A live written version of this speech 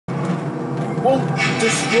won't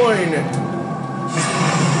destroying it.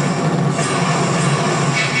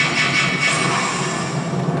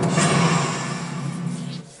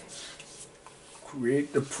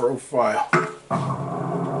 Create the profile.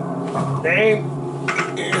 Name.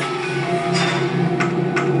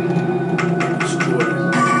 Destroy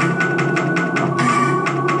it.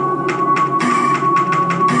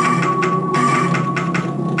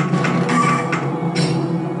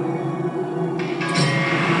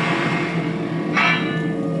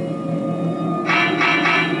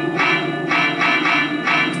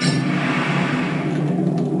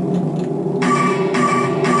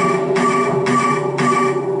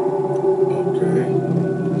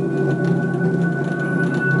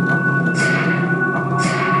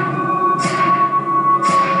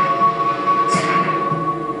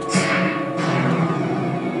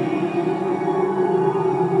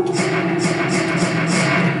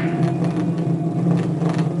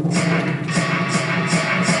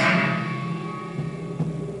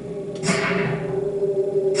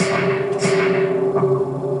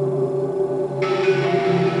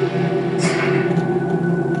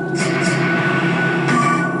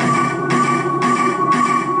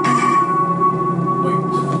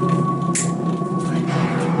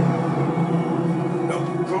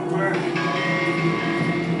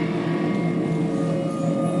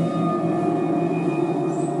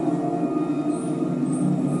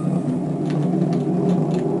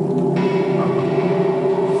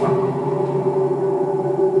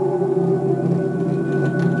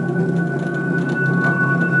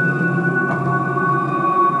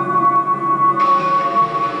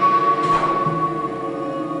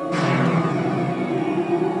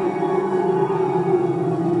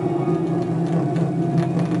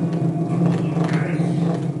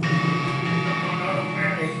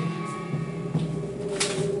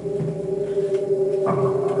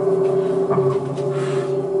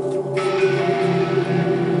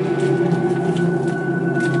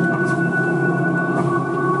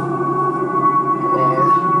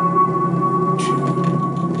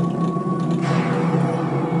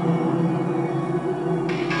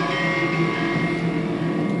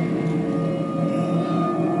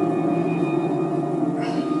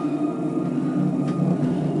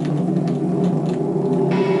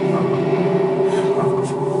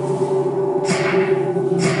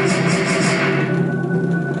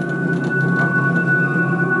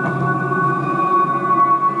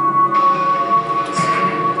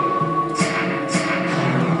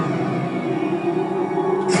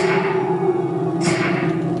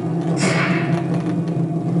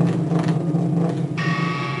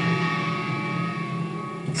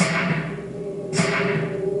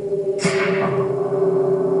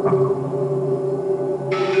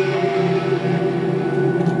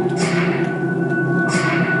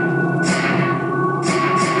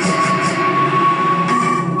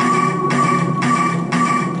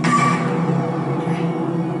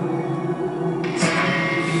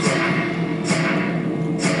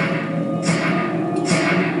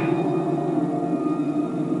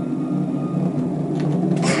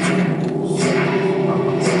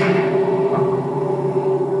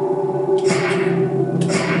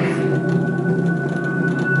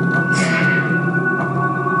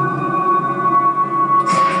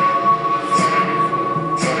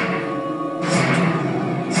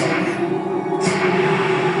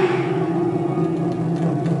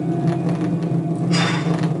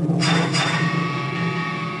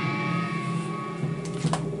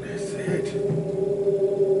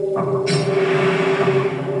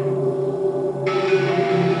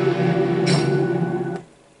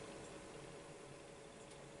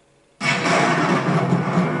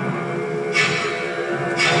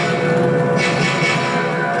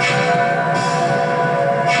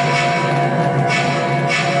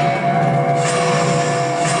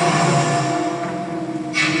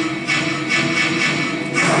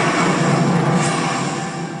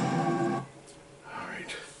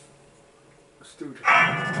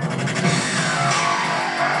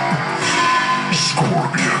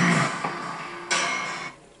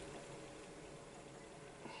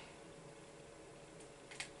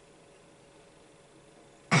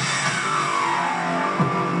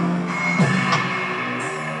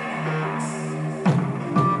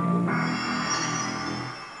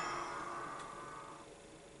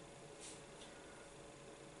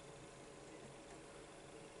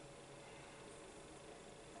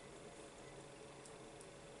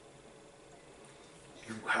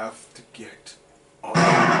 You have to get on.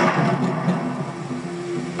 Round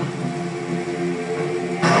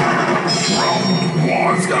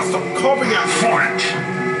one. It's gotta stop coming at fight.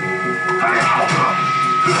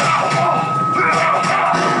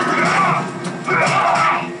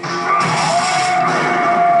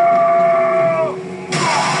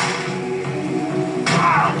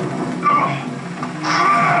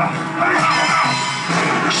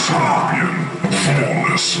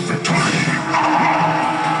 Flawless victory.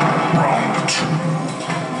 Round 2.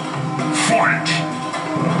 Fight!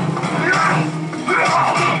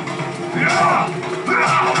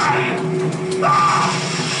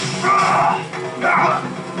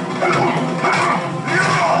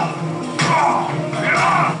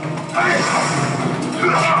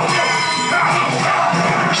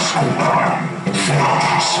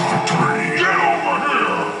 Flawless victory. Get over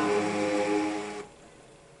here!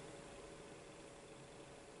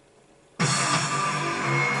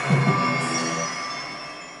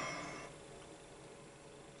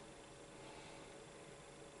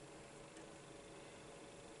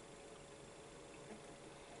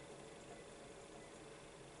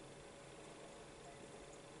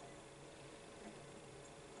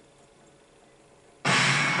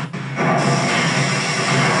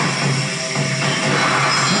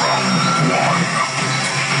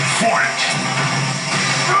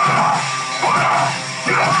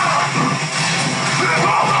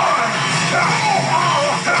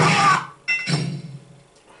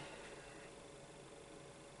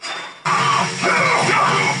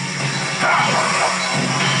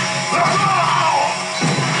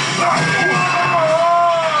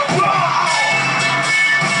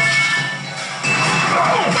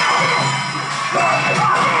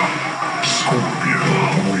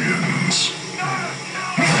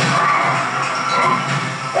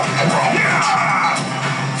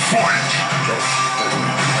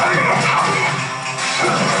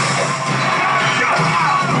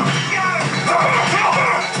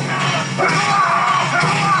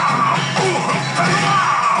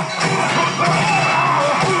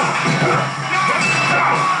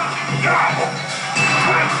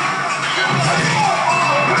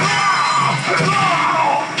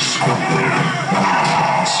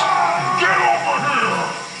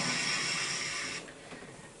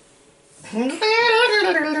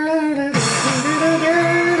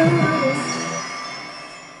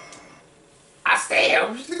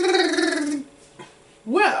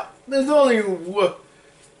 Well, there's only one.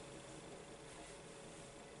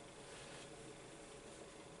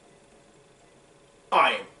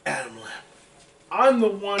 I am Adam Lamb. I'm the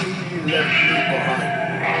one who you left me behind.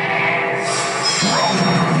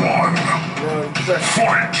 Round 1.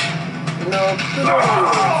 Fight! No,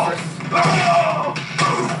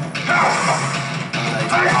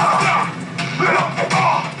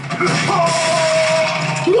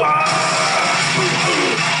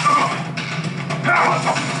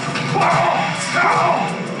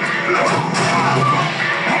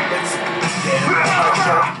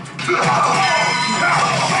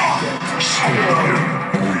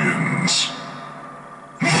 Wins.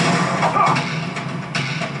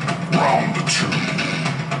 Round 2.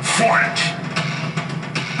 Fight!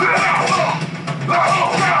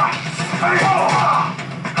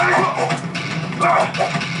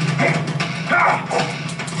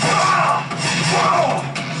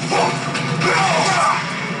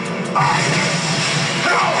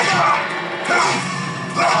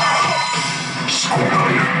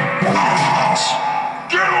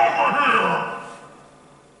 Get over here!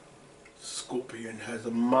 Scorpion has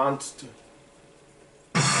a monster.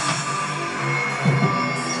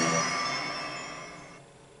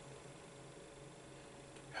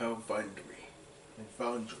 Hell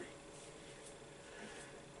Foundry.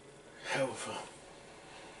 Hellfire.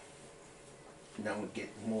 Now we get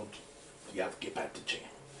more. You have to get back to jam.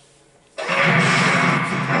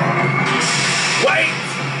 Wait!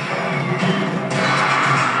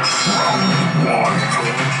 Round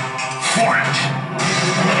 1. Fight!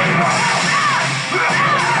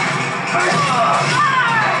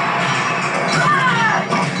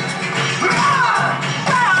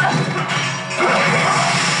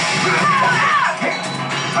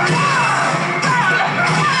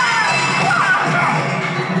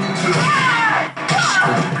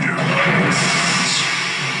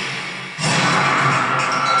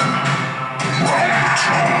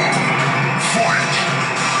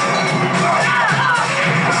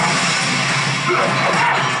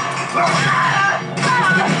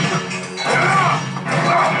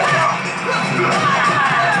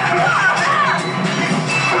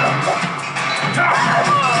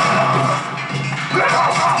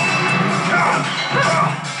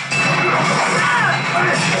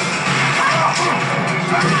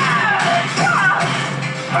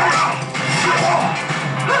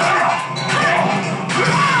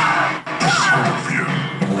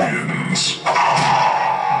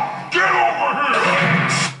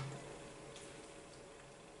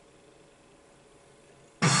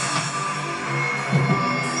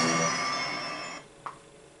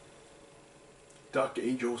 Dark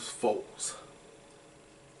Angels Falls.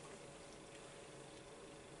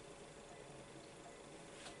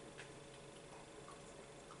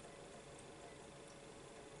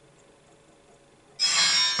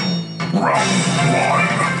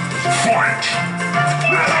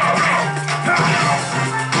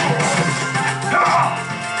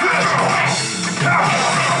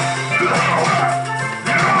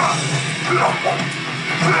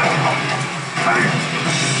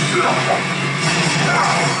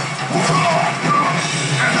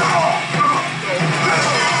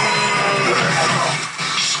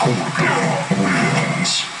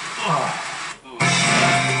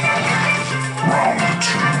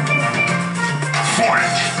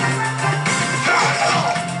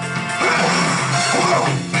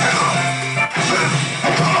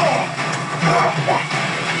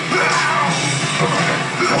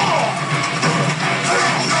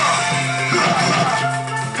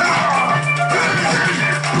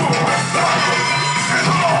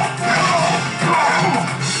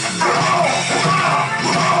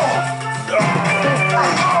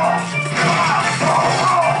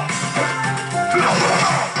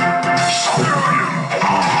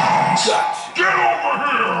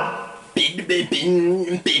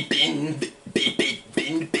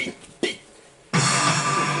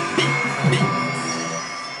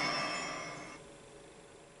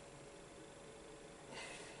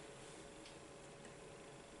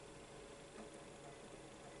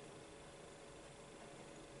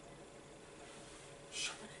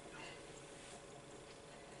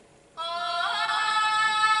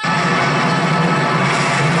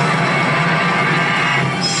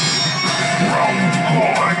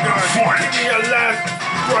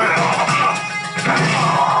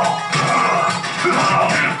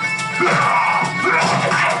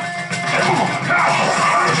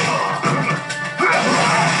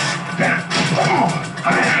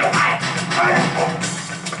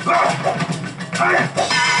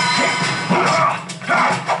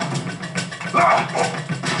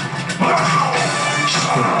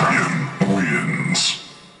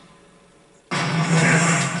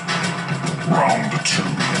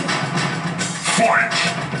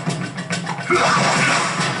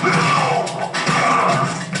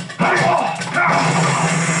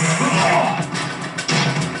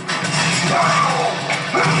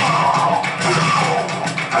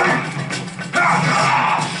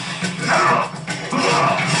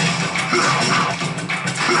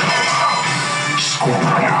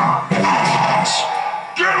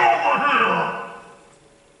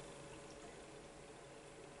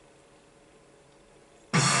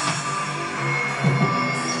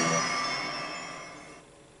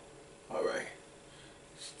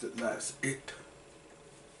 That's it.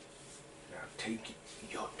 Now take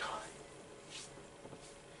your time.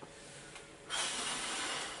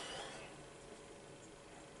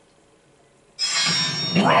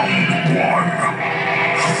 Round one.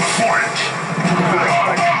 Fight!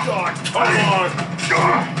 God, come on!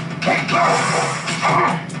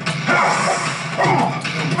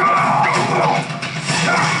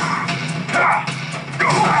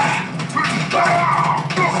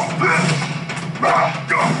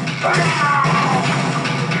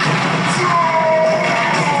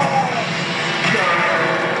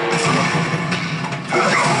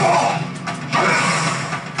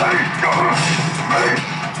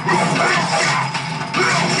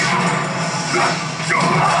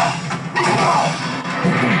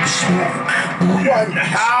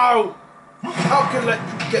 How? How can I let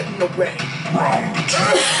you get in the way? Round two.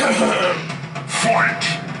 Fight!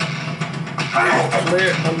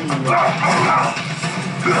 Clear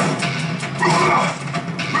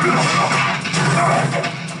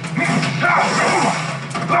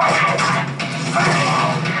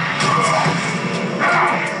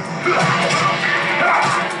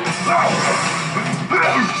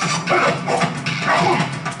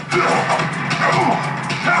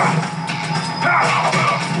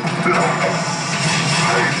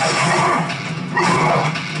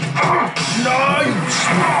No, you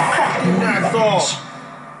fucking asshole!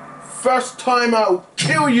 First time I'll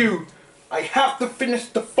kill you! I have to finish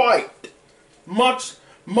the fight! Much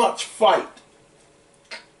fight!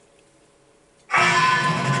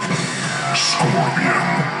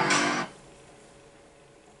 Scorpion!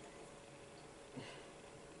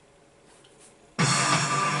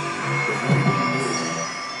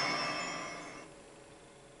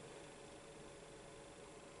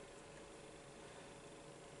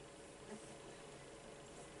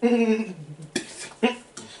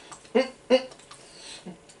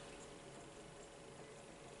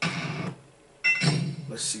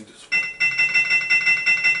 Let's see this one.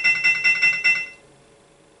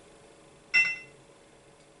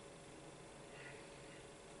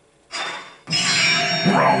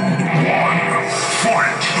 Round one.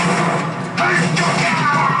 Fight!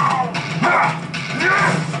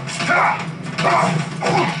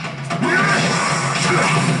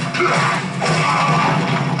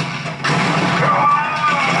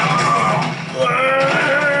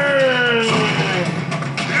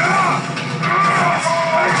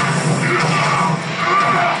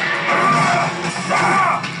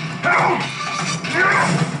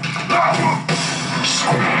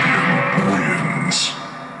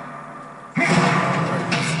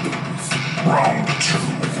 Round two.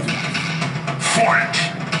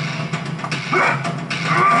 Fight!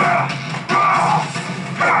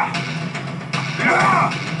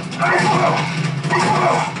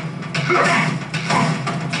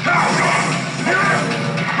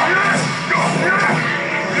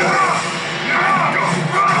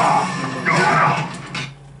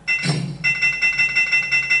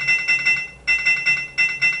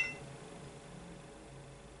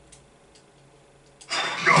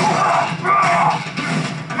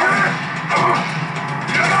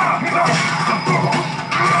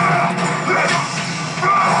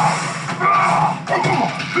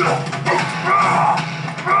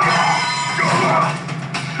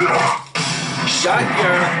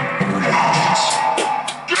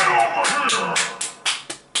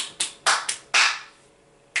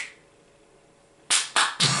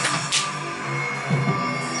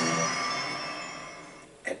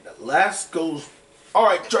 last goes.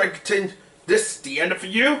 Alright, Dragon, this is the end of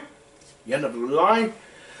you. The end of the line.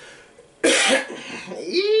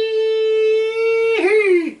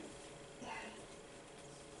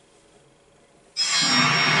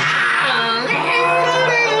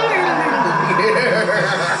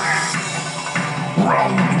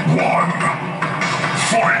 Round one.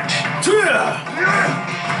 Fight!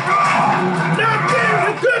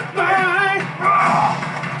 Nothing goodbye!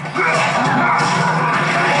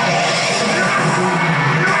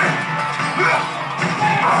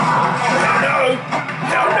 No!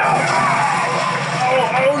 Hell no!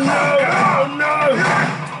 Oh no! Oh no!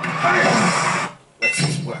 Let's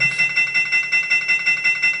just work.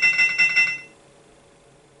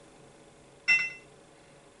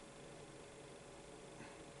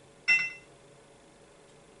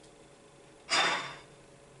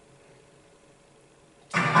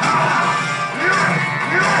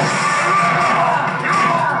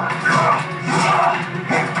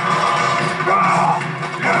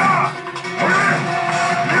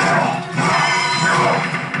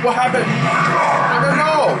 What happened? I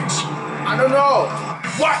don't know.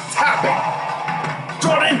 What happened?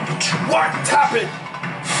 Jordan, what happened?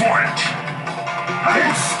 Fight!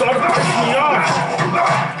 You started pissing me off.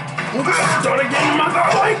 You started getting my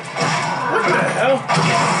fight? What the hell?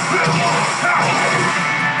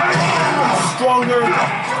 I'm stronger.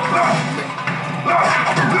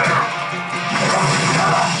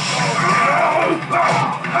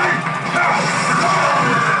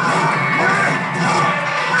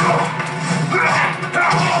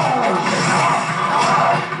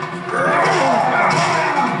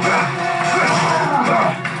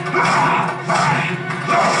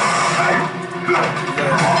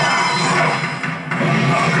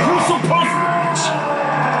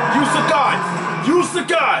 Use the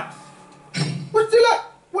god! What did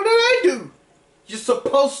I do? You're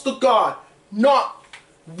supposed to guard, not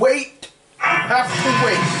wait. You have to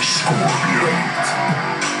wait.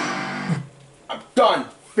 I'm done.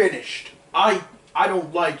 Finished. I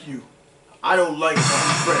don't like you. I don't like my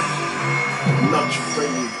friends. I'm not your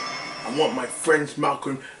friend either. I want my friends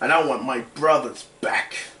Malcolm and I want my brothers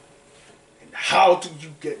back. And how do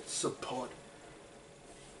you get support?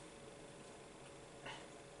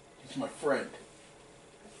 He's my friend.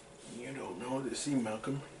 You don't know this, see,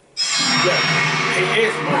 Malcolm? Yeah, he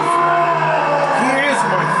is my friend. He is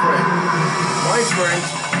my friend. My friends,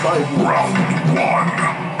 my Round one.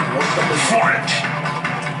 Fight!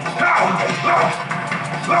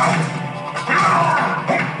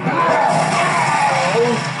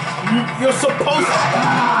 Oh, you're supposed to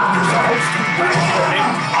wait for him.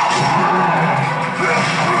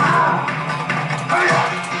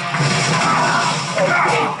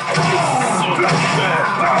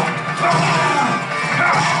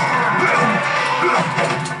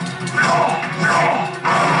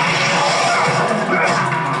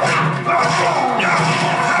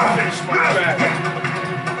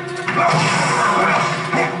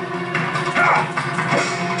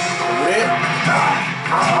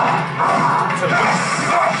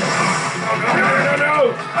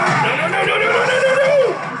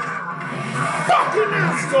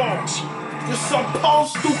 You're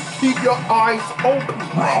supposed to keep your eyes open.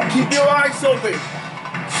 Keep your eyes open.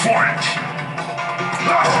 Fight!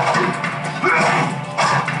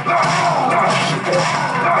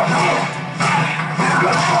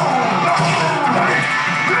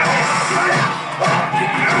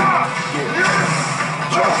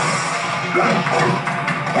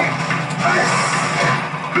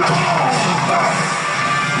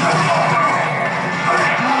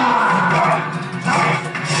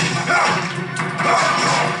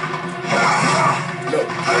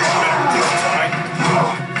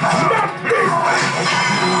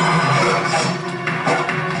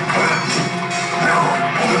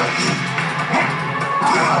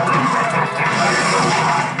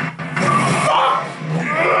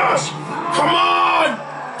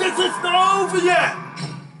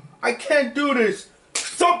 I can't do this.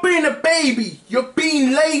 Stop being a baby. You're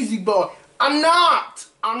being lazy, boy. I'm not.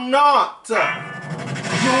 You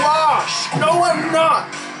are. No, I'm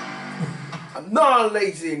not. I'm not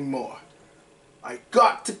lazy anymore. I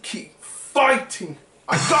got to keep fighting.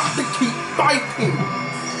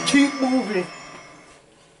 Keep moving.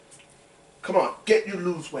 Come on, you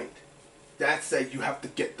lose weight. That said, you have to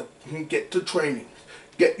get to training.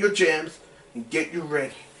 Get your jams and get you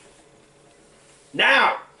ready.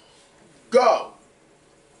 Now, go.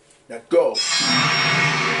 Now go.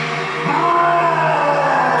 Come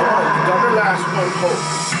on, you got the last one, hope.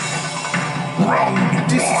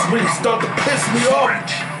 This is really starting to piss me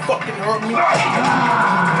off. Fucking hurt me.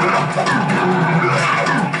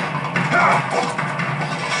 You're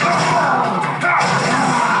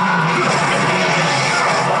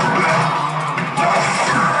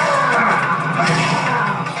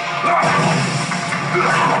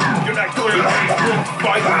not doing it. You're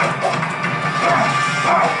fighting.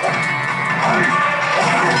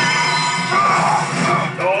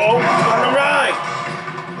 Oh, on the right.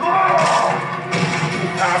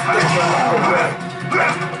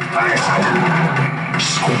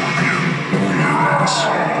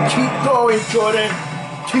 Keep going, Jordan.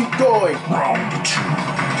 Keep going. Round 2.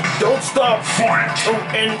 Don't stop. Fight. Oh,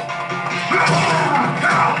 and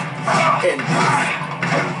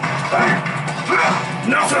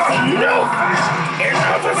enough is enough.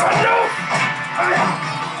 Enough is enough.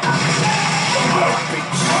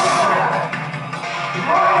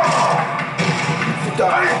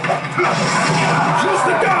 Use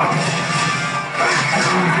the gun.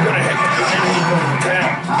 You're gonna hit the enemy from the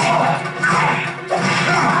town.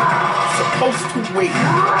 Supposed to wait.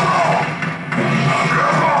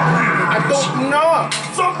 I don't know.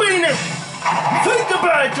 Stop being it. Think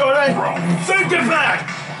about it, Jordan. Think about it.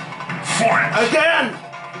 Fight. Again.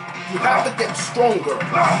 You have to get stronger.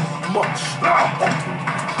 Much.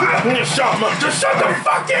 Shut up. Just shut the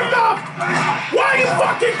fucking mouth. Why are you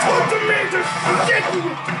fucking talking to me? Just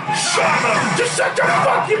shut up. Just shut your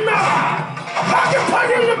fucking mouth. I can put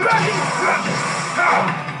you in the back.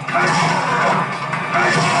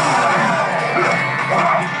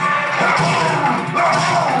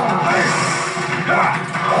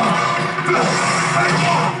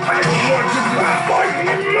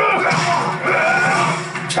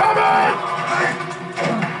 Come on!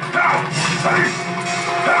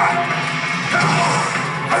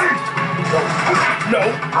 No!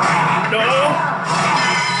 No!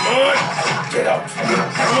 Get out!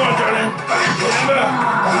 Come on, darling! Remember!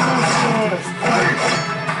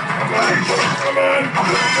 Come on!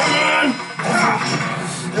 Come on!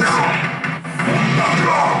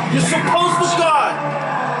 You're supposed to guard!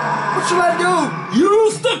 What should I do?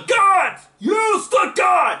 Use the guard! Use the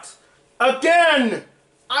guard! Again!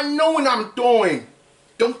 I know what I'm doing.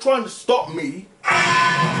 Don't try to stop me.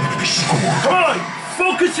 Come on!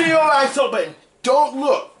 Focus your eyes open. Don't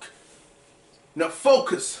look. Now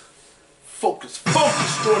focus. Focus.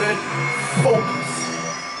 Focus, Jordan. Focus.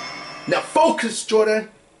 Now focus, Jordan.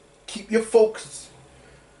 Keep your focus.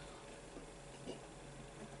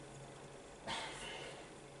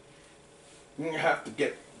 You have to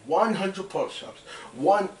get 100 push-ups.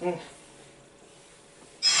 One.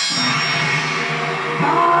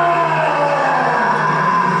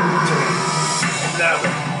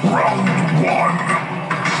 Round 1.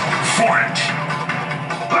 Fight.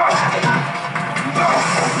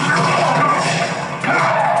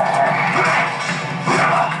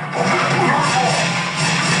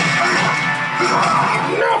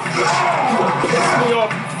 Enough! You piss me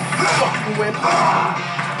off, you fucking wimp.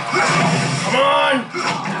 Come on!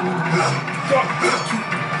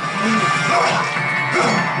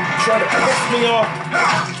 Try to piss me off.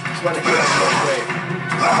 Try to get us away.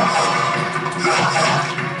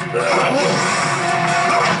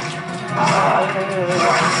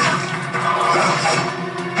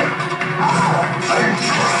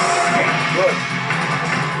 Good.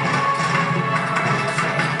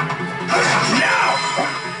 Now!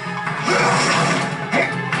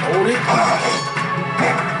 Hold it.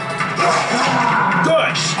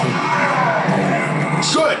 Good.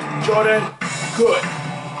 Good, Jordan. Good.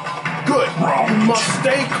 Good. You must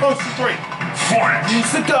stay concentrated.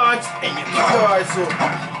 Use the guards and you keep your eyes open.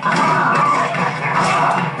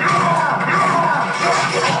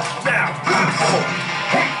 Now.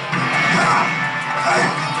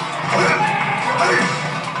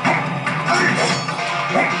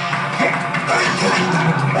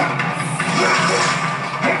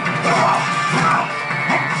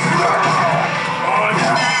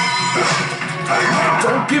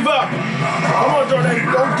 Don't give up. Come on, Jordan.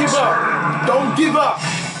 Don't give up. Don't give up.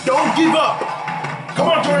 Don't give up. Come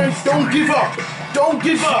on, Jordan. Don't give up. Don't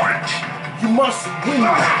give up. You must win.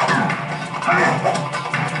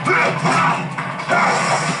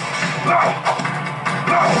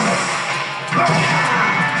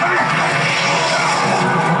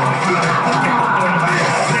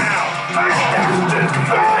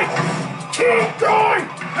 Keep going!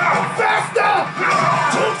 Faster!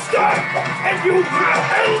 Don't stop! And you end!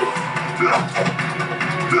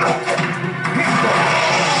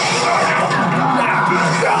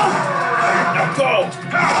 Now go!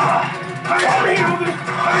 Come here!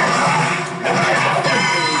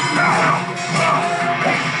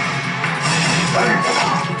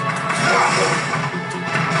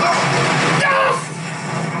 Yes!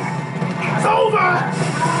 It's over!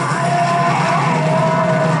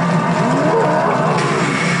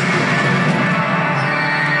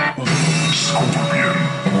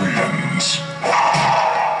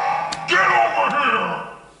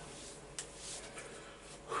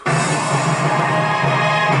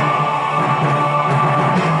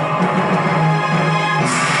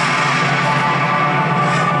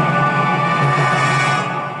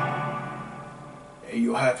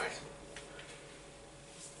 you have it.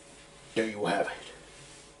 There you have it.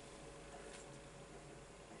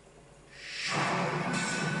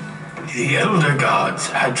 The Elder Gods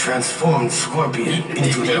had transformed Scorpion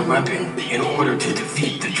into their weapon in order to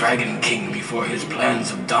defeat the Dragon King before his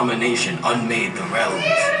plans of domination unmade the realms.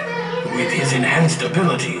 With his enhanced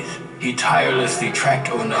abilities, he tirelessly tracked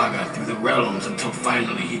Onaga through the realms until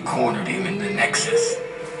finally he cornered him in the Nexus.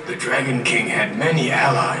 The Dragon King had many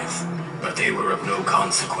allies, but they were of no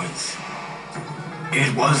consequence.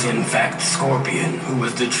 It was in fact Scorpion who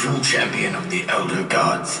was the true champion of the Elder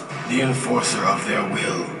Gods, the enforcer of their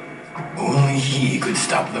will. Only he could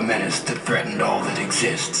stop the menace that threatened all that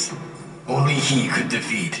exists. Only he could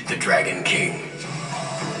defeat the Dragon King.